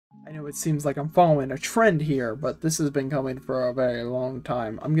I know it seems like I'm following a trend here, but this has been coming for a very long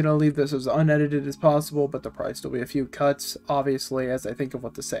time. I'm going to leave this as unedited as possible, but there'll probably still be a few cuts, obviously, as I think of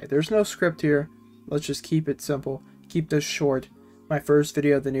what to say. There's no script here. Let's just keep it simple. Keep this short. My first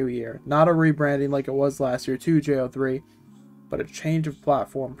video of the new year. Not a rebranding like it was last year to JO3, but a change of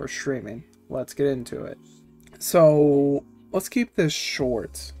platform for streaming. Let's get into it. So, let's keep this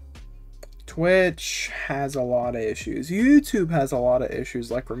short. Twitch has a lot of issues. YouTube has a lot of issues,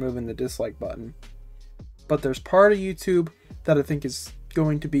 like removing the dislike button. But there's part of YouTube that I think is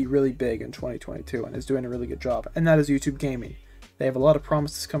going to be really big in 2022 and is doing a really good job, and that is YouTube Gaming. They have a lot of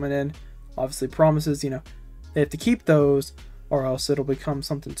promises coming in. Obviously, promises, they have to keep those, or else it'll become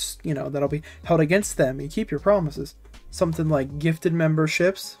something, that'll be held against them. You keep your promises. Something like gifted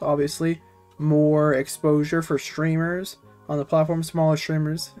memberships, obviously, more exposure for streamers on the platform, smaller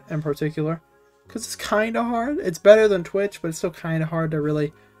streamers in particular, because it's kind of hard. It's better than Twitch, but it's still kind of hard to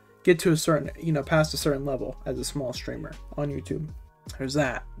really get to a certain, past a certain level as a small streamer on YouTube. There's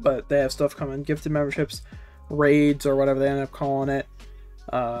that, but they have stuff coming, gifted memberships, raids, or whatever they end up calling it.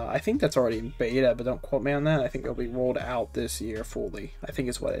 I think that's already in beta, but don't quote me on that. I think it'll be rolled out this year fully. I think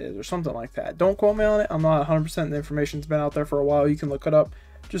it's what it is, or something like that. Don't quote me on it. I'm not 100%. The information's been out there for a while. You can look it up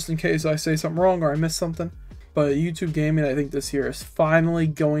just in case I say something wrong or I miss something. But YouTube Gaming, I think this year is finally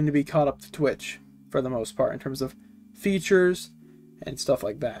going to be caught up to Twitch for the most part in terms of features and stuff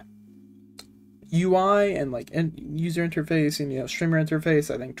like that. UI and user interface and streamer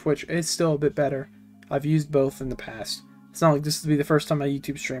interface, I think Twitch is still a bit better. I've used both in the past. It's not like this will be the first time I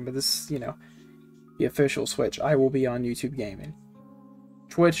YouTube stream, but this is, the official switch. I will be on YouTube Gaming.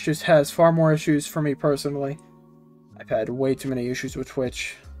 Twitch just has far more issues for me personally. I've had way too many issues with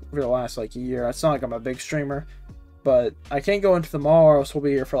Twitch over the last year. It's not like I'm a big streamer, but I can't go into them all or else we'll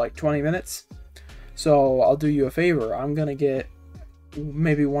be here for 20 minutes. So I'll do you a favor. I'm gonna get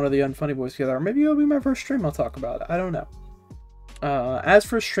maybe one of the Unfunny Boys together, or maybe it'll be my first stream. I'll talk about it. I don't know. As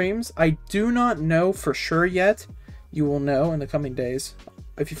for streams, I do not know for sure yet. You will know in the coming days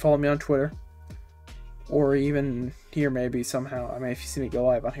if you follow me on Twitter, or even here maybe somehow. I mean, if you see me go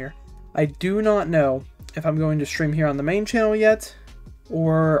live on here. I do not know if I'm going to stream here on the main channel yet,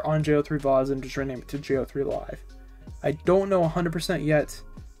 or on JO3 VODs and just rename it to JO3 Live. I don't know 100% yet.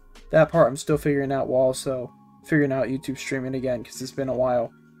 That part I'm still figuring out, while also figuring out YouTube streaming again, because it's been a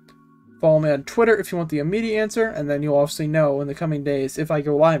while. Follow me on Twitter if you want the immediate answer, and then you'll obviously know in the coming days if I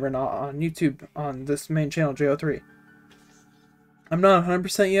go live or not on YouTube on this main channel, JO3. I'm not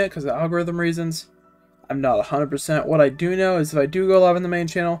 100% yet because of algorithm reasons. I'm not 100%. What I do know is if I do go live on the main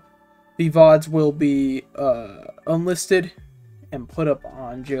channel, the VODs will be unlisted and put up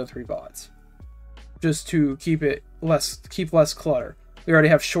on JO3 VODs, just to keep less clutter. We already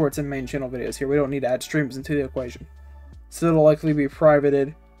have shorts and main channel videos here. We don't need to add streams into the equation, so it'll likely be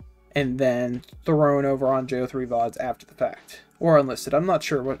privated and then thrown over on JO3 VODs after the fact, or unlisted. I'm not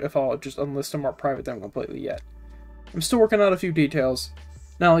sure if I'll just unlist them or private them completely yet. I'm still working out a few details.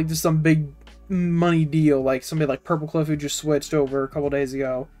 Not like just some big money deal like somebody like Purple Cliff who just switched over a couple days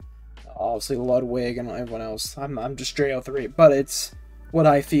ago. Obviously Ludwig and everyone else. I'm just JO3, but it's what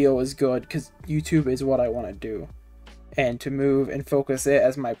I feel is good because YouTube is what I want to do. And to move and focus it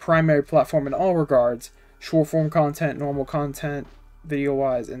as my primary platform in all regards, short form content, normal content, video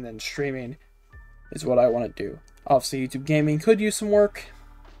wise, and then streaming is what I want to do. Obviously YouTube Gaming could use some work,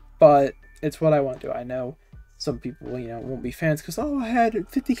 but it's what I want to do. I know some people, won't be fans because, oh, I had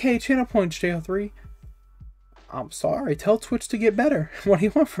 50k channel points, JO3. I'm sorry, tell Twitch to get better. What do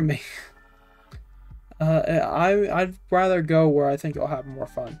you want from me? I'd rather go where I think it'll have more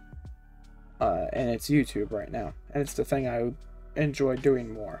fun. And it's YouTube right now. And it's the thing I enjoy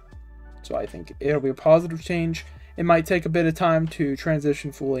doing more. So I think it'll be a positive change. It might take a bit of time to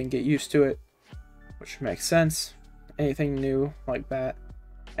transition fully and get used to it, which makes sense. Anything new like that.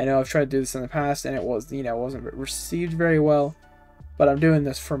 I know I've tried to do this in the past and it wasn't received very well, but I'm doing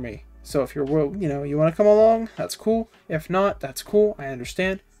this for me. So if you want to come along, that's cool. If not, that's cool. I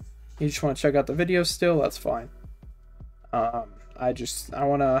understand. You just want to check out the videos still, that's fine. I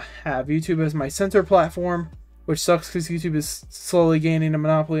want to have YouTube as my center platform, which sucks because YouTube is slowly gaining a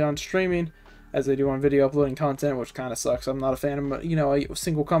monopoly on streaming, as they do on video uploading content, which kind of sucks. I'm not a fan of, a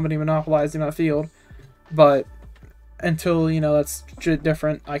single company monopolizing a field, but until, that's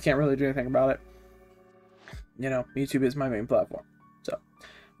different, I can't really do anything about it. YouTube is my main platform. So,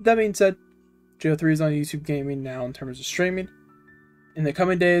 with that being said, JO3 is on YouTube Gaming now in terms of streaming. In the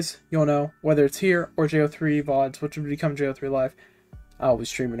coming days, you'll know whether it's here or JO3 VODs, which will become JO3 Live. I'll be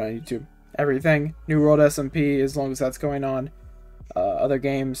streaming on YouTube. Everything. New World SMP, as long as that's going on. Other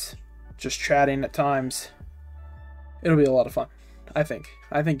games. Just chatting at times. It'll be a lot of fun. I think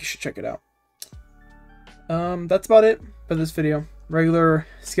you should check it out. That's about it for this video. Regular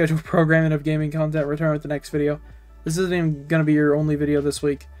scheduled programming of gaming content. Return with the next video. This isn't even gonna be your only video this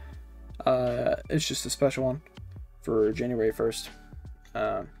week. It's just a special one for January 1st.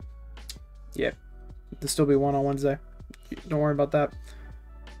 Yeah, there'll still be one on Wednesday. Don't worry about that.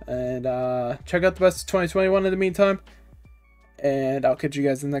 And check out the best of 2021 in the meantime. And I'll catch you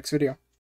guys in the next video.